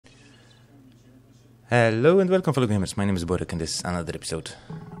Hello and welcome fellow gamers, my name is Borek and this is another episode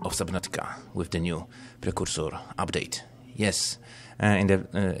of Subnautica with the new Precursor update. Yes, in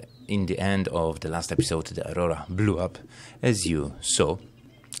the end of the last episode the Aurora blew up as you saw.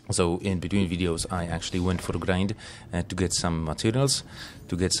 So in between videos I actually went for a grind to get some materials,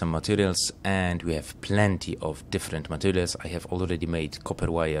 and we have plenty of different materials. I have already made copper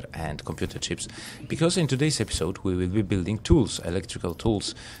wire and computer chips, because in today's episode we will be building tools, electrical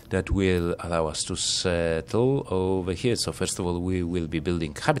tools that will allow us to settle over here. So first of all we will be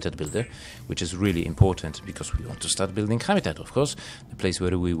building Habitat Builder, which is really important because we want to start building habitat, of course, the place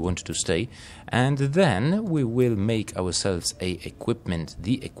where we want to stay, and then we will make ourselves the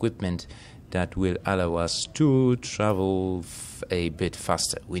equipment that will allow us to travel a bit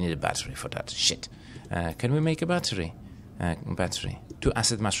faster. We need a battery for that. Shit. Can we make a battery? Battery. 2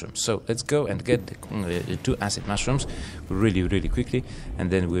 acid mushrooms. So let's go and get the 2 acid mushrooms really quickly, and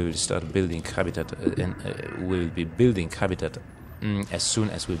then we will start building habitat. We will be building habitat as soon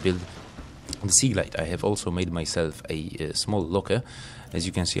as we build the sea glide. I have also made myself a small locker. As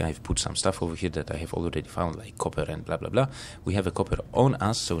you can see, I've put some stuff over here that I have already found, like copper and blah blah blah. We have a copper on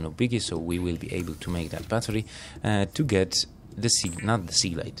us, so no biggie. So we will be able to make that battery to get the sea, not the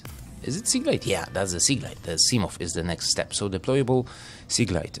sea glide. Is it sea glide? Yeah, that's the sea glide. The CMOF is the next step. So deployable sea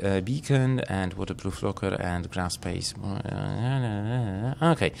glide, beacon and waterproof locker and graph space.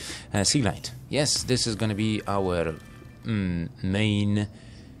 Okay, sea glide. Yes, this is going to be our main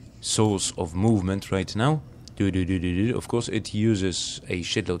source of movement right now. Of course it uses a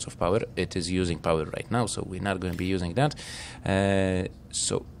shitloads of power. It is using power right now, so we're not going to be using that.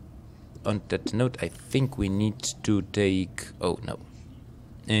 So on that note, I think we need to take, oh no,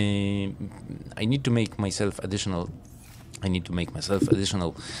 I need to make myself additional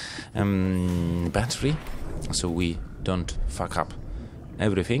battery, so we don't fuck up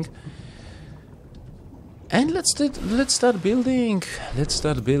everything. And let's start building.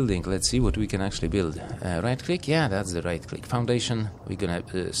 Let's see what we can actually build. Right click, yeah, that's the right click. Foundation. We're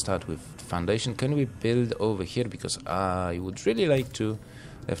gonna start with foundation. Can we build over here? Because I would really like to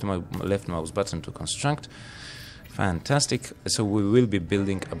left mouse button to construct. Fantastic. So we will be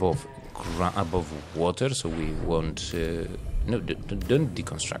building above water. So we won't. No, don't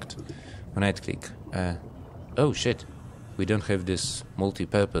deconstruct. Right click. Oh shit, we don't have this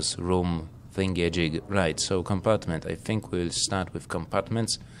multi-purpose room thingy-jig. Right, so compartment. I think we'll start with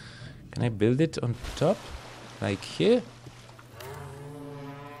compartments. Can I build it on top? Like here?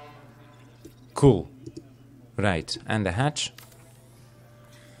 Cool. Right, and the hatch.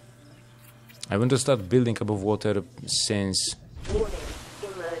 I want to start building above water since... Warning,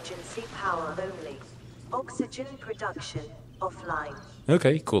 emergency power only. Oxygen production offline.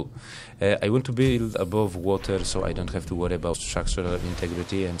 Okay, cool. I want to build above water so I don't have to worry about structural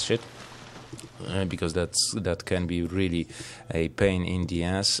integrity and shit. Because that can be really a pain in the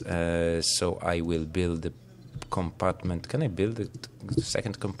ass. So I will build the compartment. Can I build the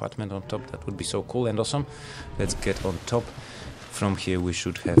second compartment on top? That would be so cool and awesome. Let's get on top. From here we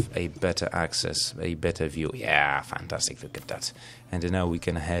should have a better access, a better view. Yeah, fantastic, look at that. And now we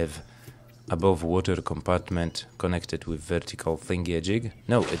can have above water compartment connected with vertical thingy-jig.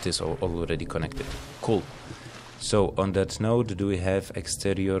 No, it is already connected. Cool. So on that node, do we have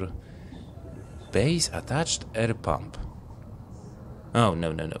exterior base attached air pump? Oh,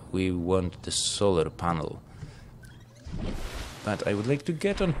 no. We want the solar panel. But I would like to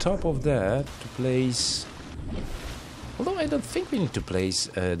get on top of that to place... Although I don't think we need to place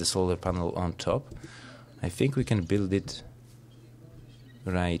the solar panel on top. I think we can build it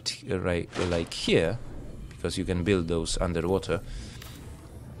right like here, because you can build those underwater.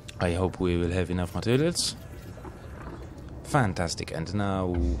 I hope we will have enough materials. Fantastic, and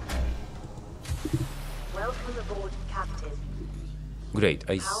now... Welcome aboard, Captain. Great.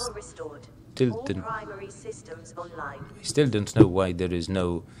 Power restored. All primary systems online. I still don't know why there is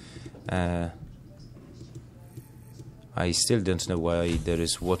no... I still don't know why there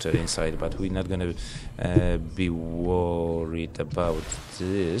is water inside, but we're not gonna be worried about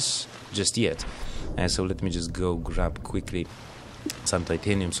this just yet. So let me just go grab quickly some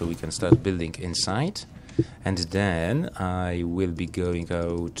titanium so we can start building inside, and then I will be going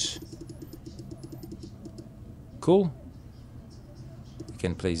out. Cool. We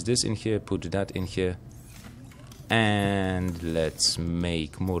can place this in here, put that in here, and let's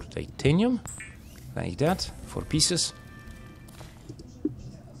make more titanium like that, 4 pieces.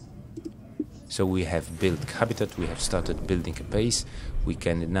 So we have built habitat, we have started building a base. We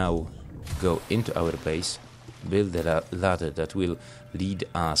can now go into our base, build a ladder that will lead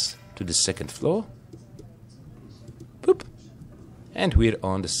us to the 2nd floor. Boop. And we're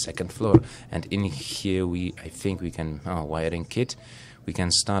on the second floor. And in here I think we can, wiring kit. We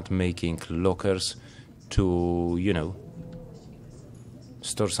can start making lockers to, you know,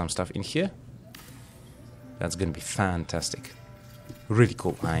 store some stuff in here. That's gonna be fantastic. Really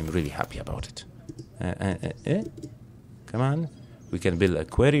cool. I'm really happy about it. Come on. We can build an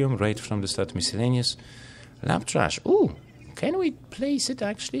aquarium right from the start. Miscellaneous. Lab trash. Ooh. Can we place it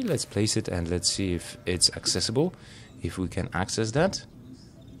actually? Let's place it and let's see if it's accessible. If we can access that.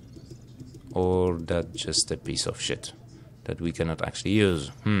 Or that just a piece of shit that we cannot actually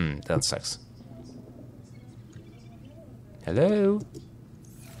use. That sucks. Hello?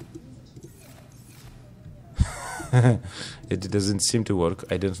 It doesn't seem to work.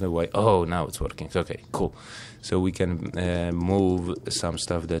 I don't know why. Oh, now it's working. Okay, cool. So we can move some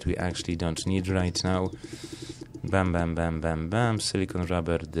stuff that we actually don't need right now. Bam, bam, bam, bam, bam. Silicone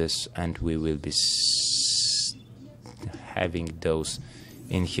rubber, this, and we will be having those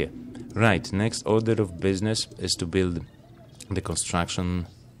in here. Right, next order of business is to build the construction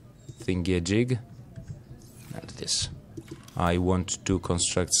thingy-jig. And this. I want to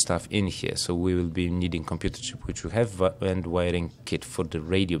construct stuff in here, so we will be needing computer chip, which we have, and wiring kit for the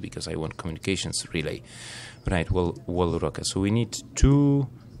radio, because I want communications relay. Right, wall rocker. So we need 2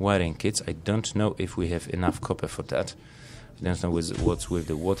 wiring kits. I don't know if we have enough copper for that. I don't know what's with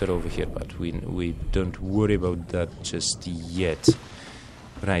the water over here, but we don't worry about that just yet.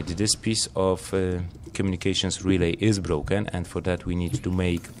 Right, this piece of communications relay is broken, and for that we should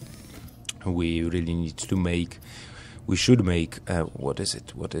make what is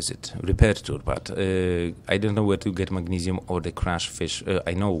it, repair tool, but I don't know where to get magnesium or the crash fish.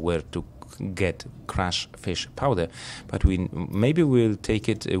 I know where to get crash fish powder, but maybe we'll take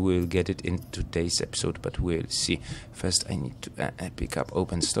it, we'll get it in today's episode, but we'll see. First I need to pick up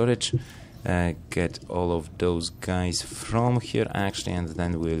open storage, get all of those guys from here actually, and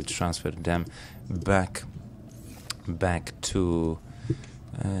then we'll transfer them back to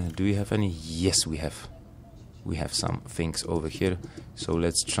do we have any? Yes, we have some things over here, so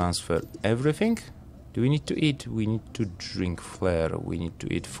let's transfer everything. Do we need to eat? We need to drink flare. We need to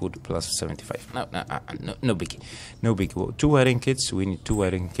eat food plus 75. No biggie. No biggie. Well, 2 wiring kits. We need 2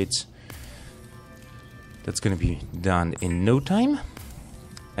 wiring kits. That's gonna be done in no time.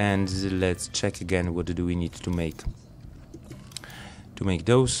 And let's check again. What do we need to make? To make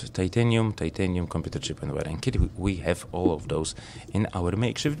those, titanium, computer chip, and wiring kit. We have all of those in our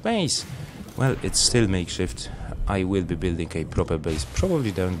makeshift base. Well, it's still makeshift. I will be building a proper base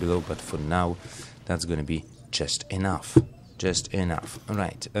probably down below, but for now that's gonna be just enough.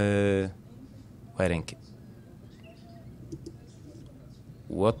 Right, wiring kit.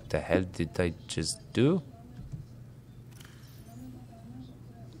 What the hell did I just do?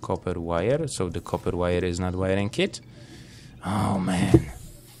 Copper wire. So the copper wire is not wiring kit. Oh man.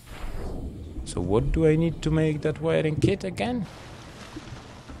 So what do I need to make that wiring kit again?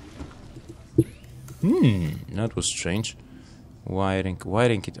 That was strange.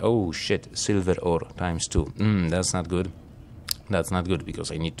 Wiring kit. Oh shit, silver ore times 2. That's not good. That's not good,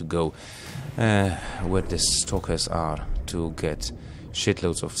 because I need to go where the stalkers are to get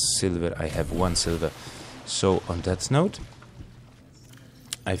shitloads of silver. I have 1 silver. So on that note,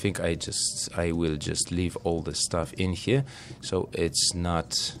 I think I will just leave all the stuff in here, so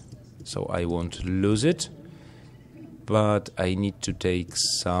I won't lose it. But I need to take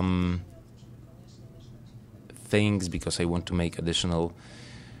some things because I want to make additional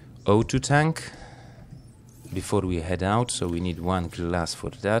O2 tank before we head out, so we need 1 glass for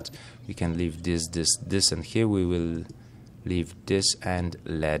that. We can leave this, and here we will leave this and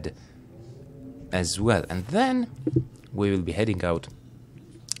lead as well, and then we will be heading out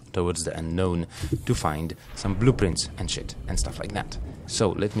towards the unknown to find some blueprints and shit and stuff like that.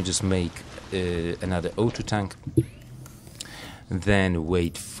 So let me just make another O2 tank, then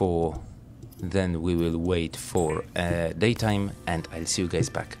we will wait for daytime, and I'll see you guys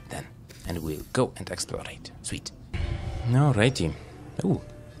back then, and we'll go and explore it. Sweet. Alrighty. Ooh.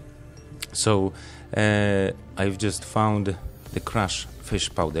 So I've just found the crash fish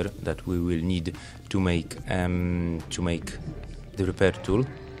powder that we will need to make the repair tool.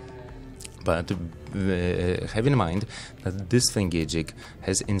 But have in mind that this thingy-jig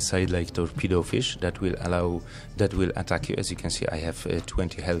has inside like torpedo fish that will attack you. As you can see, I have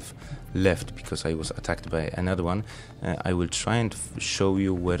 20 health left because I was attacked by another one. I will try and show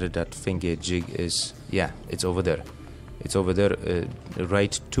you where that thingy-jig is. Yeah, it's over there. It's over there,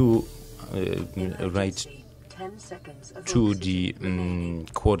 right to the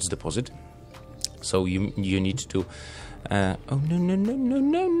quartz deposit. So you need to. Oh no!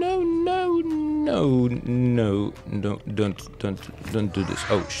 No, no, no, don't do this.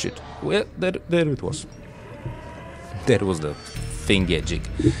 Oh shit. Well, there it was. There was the thingy jig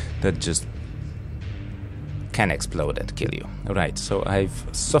that just can explode and kill you. Right, so I've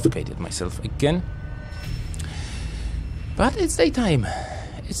suffocated myself again. But it's daytime.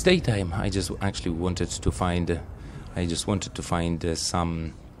 It's daytime. I just actually wanted to find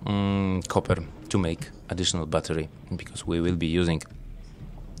some copper to make additional battery, because we will be using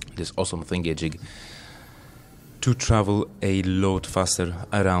this awesome thingy jig to travel a lot faster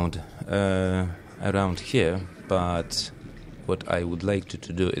around here. But what I would like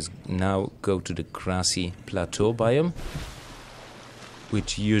to do is now go to the grassy plateau biome,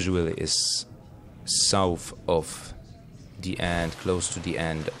 which usually is south of the end, close to the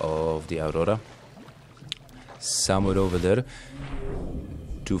end of the aurora, somewhere over there,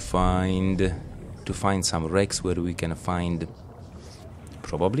 to find some wrecks where we can find,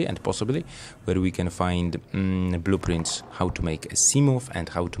 probably and possibly, where we can find blueprints how to make a seamoth and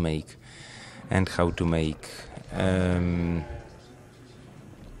how to make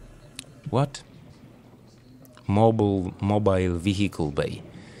what? Mobile vehicle bay.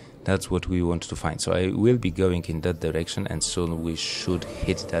 That's what we want to find. So I will be going in that direction, and soon we should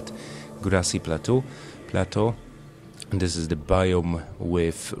hit that grassy plateau. And this is the biome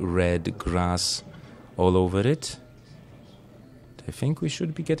with red grass all over it. I think we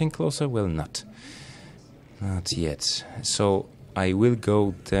should be getting closer. Well, not yet. So I will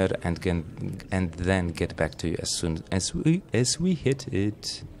go there and then get back to you as soon as we hit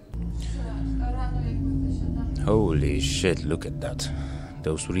it. Holy shit, look at that.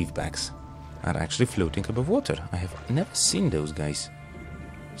 Those reefbacks are actually floating above water. I have never seen those guys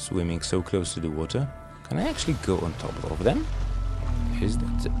swimming so close to the water. Can I actually go on top of them? Is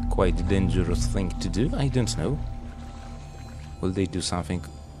that quite a dangerous thing to do? I don't know. Will they do something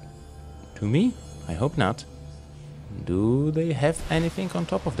to me? I hope not. Do they have anything on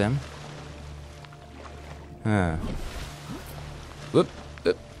top of them? Whoop.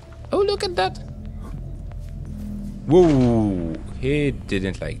 Oh, look at that! Whoa! He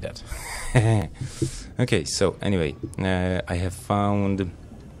didn't like that. Okay, so anyway, I have found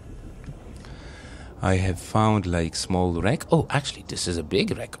like small wreck. Oh, actually, this is a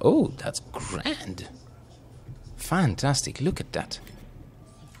big wreck. Oh, that's grand. Fantastic! Look at that.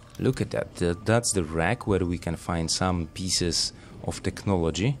 Look at that. That's the wreck where we can find some pieces of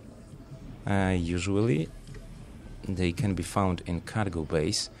technology. Usually, they can be found in cargo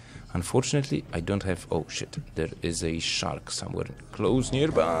bays. Unfortunately, I don't have... Oh shit, there is a shark somewhere close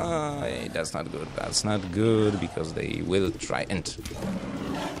nearby. That's not good. That's not good, because they will try and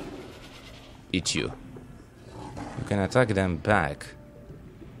eat you. You can attack them back,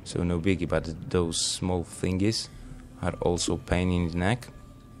 so no biggie, but those small thingies are also pain in the neck.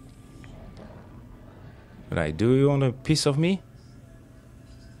 Right, do you want a piece of me?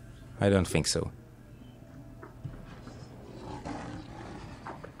 I don't think so.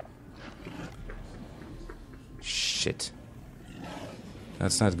 Shit.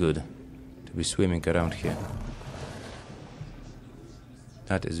 That's not good to be swimming around here.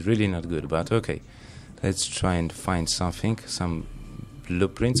 That is really not good, but okay. Let's try and find something. Some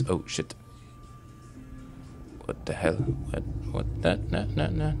blueprints. Oh shit. What the hell? What that?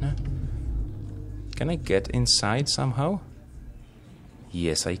 No. Can I get inside somehow?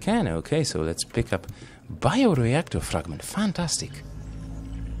 Yes, I can. Okay, so let's pick up bioreactor fragment. Fantastic.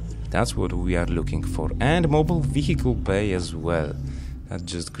 That's what we are looking for. And mobile vehicle bay as well. That's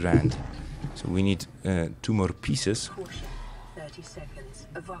just grand. So we need 2 more pieces. 30 seconds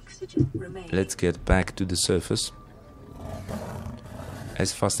of oxygen remaining. Let's get back to the surface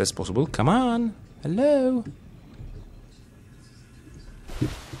as fast as possible. Come on. Hello.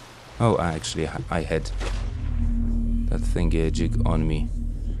 Oh, actually, I had that thingy jig on me.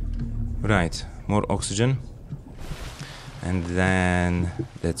 Right, more oxygen. And then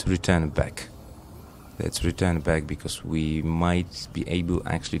let's return back. Let's return back, because we might be able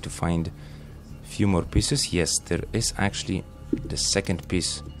actually to find a few more pieces. Yes, there is actually the second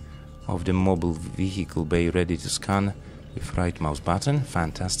piece of the mobile vehicle bay ready to scan with right mouse button.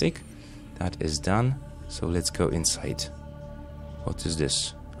 Fantastic. That is done. So let's go inside. What is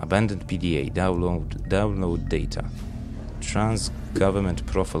this? Abandoned PDA. Download data. Trans-government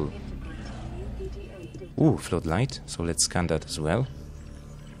profile. Ooh, floodlight. So let's scan that as well.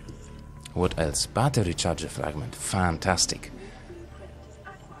 What else? Battery charger fragment. Fantastic.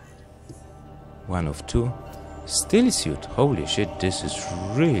 1 of 2. Still suit. Holy shit, this is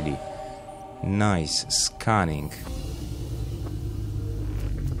really nice scanning.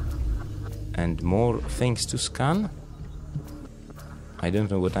 And more things to scan. I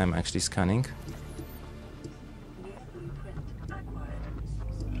don't know what I'm actually scanning.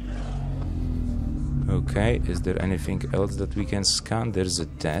 Okay, is there anything else that we can scan? There's a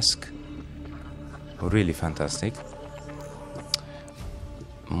desk. Really fantastic.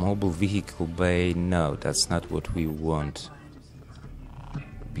 Mobile vehicle bay. No, that's not what we want.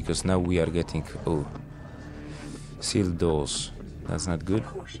 Because now we are getting... Oh. Sealed doors. That's not good.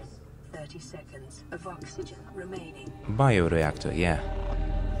 30 seconds of oxygen remaining. Bioreactor, yeah.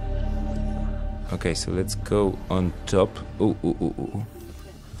 Okay, so let's go on top. Oh.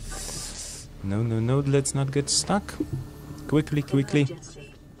 No, let's not get stuck. Quickly.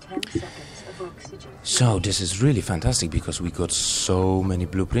 So this is really fantastic because we got so many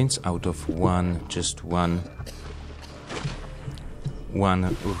blueprints out of just one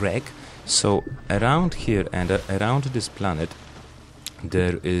wreck. So around here and around this planet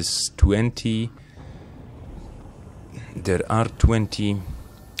there are 20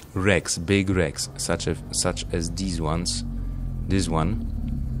 wrecks, big wrecks, such as these ones, this one.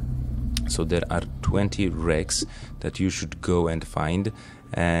 So there are 20 wrecks that you should go and find,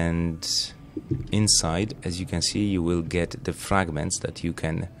 and inside, as you can see, you will get the fragments that you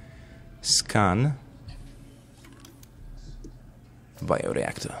can scan.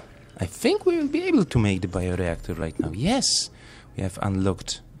 Bioreactor. I think we will be able to make the bioreactor right now. Yes, we have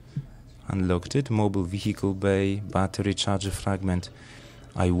unlocked it. Mobile vehicle bay, battery charger fragment.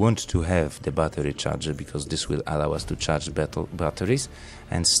 I want to have the battery charger because this will allow us to charge batteries,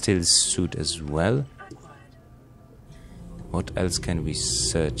 and still suit as well. What else can we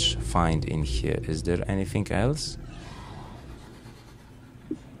find in here? Is there anything else?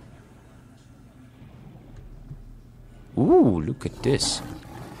 Ooh, look at this.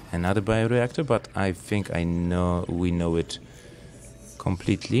 Another bioreactor, but I think we know it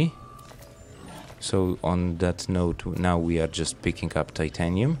completely. So on that note, now we are just picking up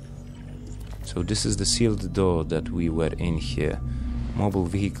titanium. So this is the sealed door that we were in here. Mobile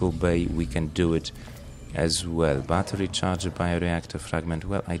vehicle bay, we can do it as well. Battery charger, bioreactor fragment.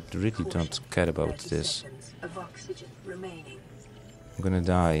 Well, I really don't care about this. I'm gonna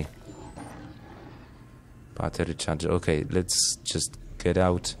die. Battery charger. Okay, let's just get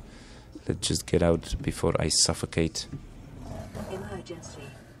out. Let's just get out before I suffocate. Emergency.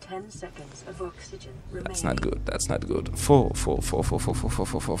 10 seconds of oxygen remaining. That's not good. That's not good. 4.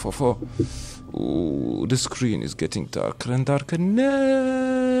 Ooh, the screen is getting darker and darker.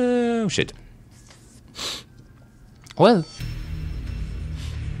 No shit. Well,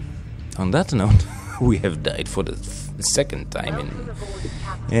 on that note, we have died for the second time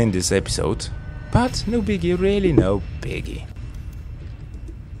in this episode. But no biggie, really no biggie.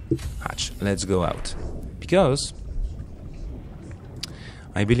 Hatch, let's go out. Because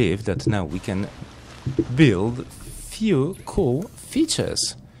I believe that now we can build few cool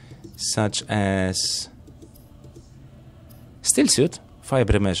features, such as steel suit,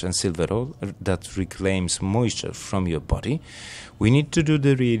 fiber mesh and silver roll that reclaims moisture from your body. We need to do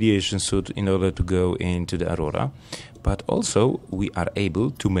the radiation suit in order to go into the Aurora, but also we are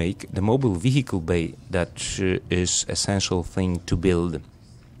able to make the mobile vehicle bay that is essential thing to build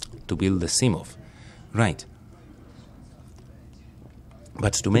the sim of. Right.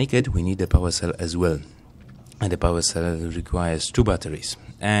 But to make it, we need a power cell as well. And the power cell requires 2 batteries.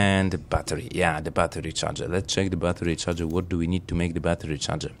 And the battery, the battery charger. Let's check the battery charger. What do we need to make the battery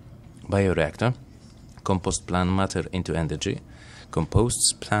charger? Bioreactor, compost plant matter into energy,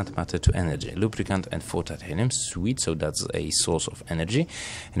 composts plant matter to energy, lubricant and 4 titanium. Sweet, so that's a source of energy.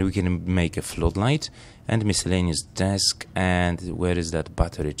 And we can make a floodlight and miscellaneous desk. And where is that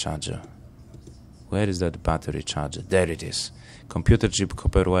battery charger? Where is that battery charger? There it is. Computer chip,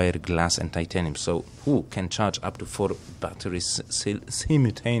 copper wire, glass and titanium. So who can charge up to 4 batteries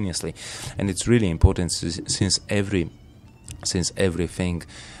simultaneously? And it's really important since everything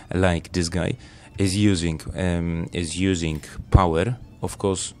like this guy is using power. Of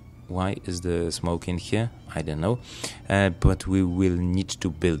course, why is the smoke in here? I don't know. But we will need to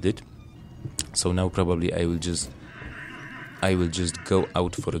build it. So now probably I will just go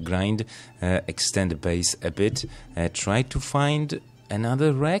out for a grind, extend the base a bit, try to find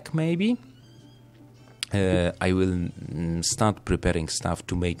another rack maybe. I will start preparing stuff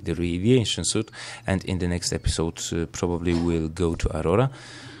to make the radiation suit, and in the next episode probably we'll go to Aurora.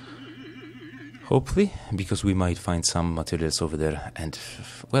 Hopefully, because we might find some materials over there, and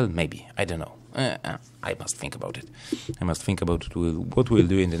well, maybe, I don't know. I must think about it. I must think about what we'll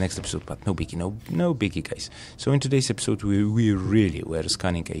do in the next episode, but no biggie, no biggie, guys. So in today's episode, we really were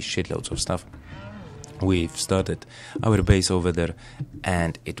scanning a shitloads of stuff. We've started our base over there,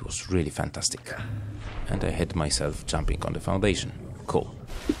 and it was really fantastic. And I had myself jumping on the foundation. Cool.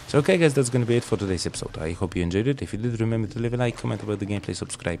 So okay guys, that's gonna be it for today's episode. I hope you enjoyed it. If you did, remember to leave a like, comment about the gameplay,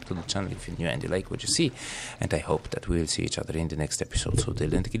 subscribe to the channel if you're new and you like what you see. And I hope that we will see each other in the next episode. So till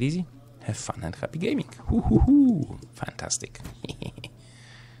then, take it easy, have fun and happy gaming. Fantastic.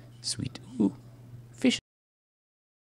 Sweet.